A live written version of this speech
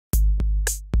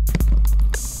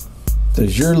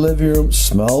Does your living room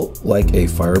smell like a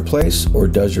fireplace, or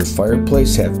does your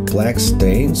fireplace have black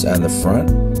stains on the front?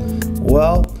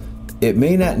 Well, it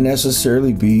may not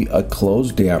necessarily be a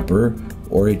closed damper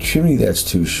or a chimney that's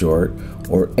too short,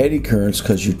 or eddy currents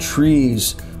because your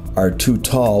trees are too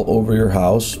tall over your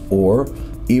house, or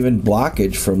even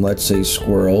blockage from, let's say,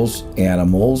 squirrels,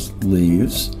 animals,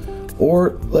 leaves,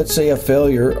 or let's say a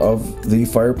failure of the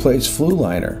fireplace flue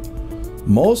liner.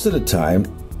 Most of the time,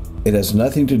 it has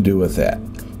nothing to do with that.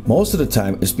 Most of the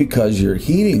time, it's because your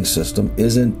heating system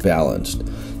isn't balanced.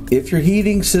 If your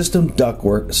heating system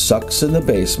ductwork sucks in the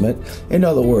basement, in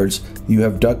other words, you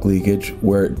have duct leakage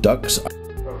where ducts are.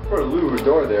 Put a louver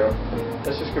door there.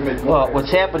 That's just gonna make more. Well,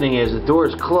 what's happening is the door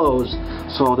is closed,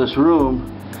 so this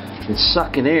room is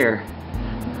sucking air.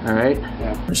 All right.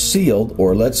 Yeah. Sealed,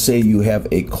 or let's say you have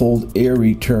a cold air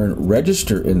return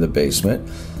register in the basement.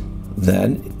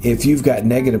 Then, if you've got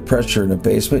negative pressure in the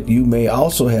basement, you may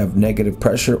also have negative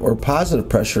pressure or positive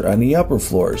pressure on the upper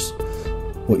floors.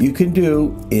 What you can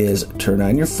do is turn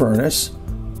on your furnace,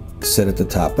 sit at the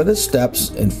top of the steps,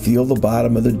 and feel the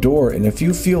bottom of the door. And if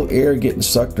you feel air getting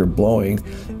sucked or blowing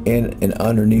in and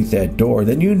underneath that door,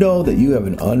 then you know that you have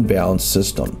an unbalanced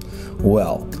system.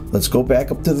 Well, let's go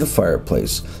back up to the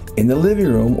fireplace. In the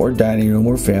living room or dining room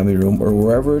or family room or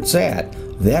wherever it's at,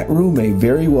 that room may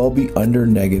very well be under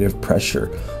negative pressure.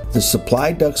 The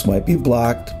supply ducts might be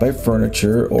blocked by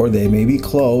furniture, or they may be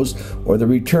closed, or the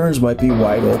returns might be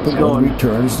wide open, or the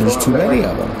returns, there's too many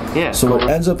of them. Yeah. So what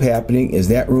ends up happening is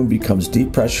that room becomes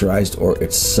depressurized, or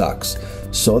it sucks.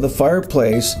 So the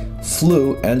fireplace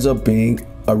flue ends up being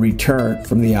a return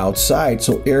from the outside,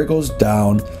 so air goes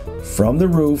down from the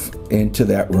roof into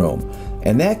that room.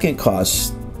 And that can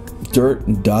cause dirt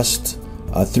and dust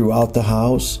throughout the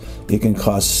house. It can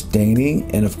cause staining,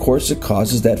 and of course it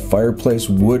causes that fireplace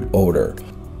wood odor.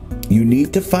 You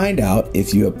need to find out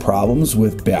if you have problems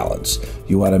with balance.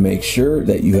 You want to make sure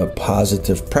that you have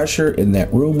positive pressure in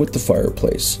that room with the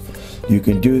fireplace. You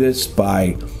can do this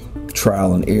by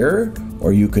trial and error,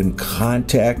 or you can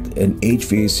contact an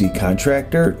HVAC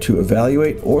contractor to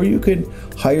evaluate, or you can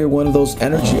hire one of those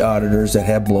energy auditors that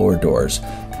have blower doors.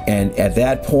 And at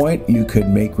that point, you could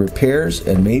make repairs,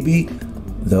 and maybe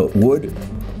the wood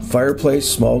fireplace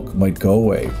smoke might go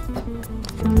away.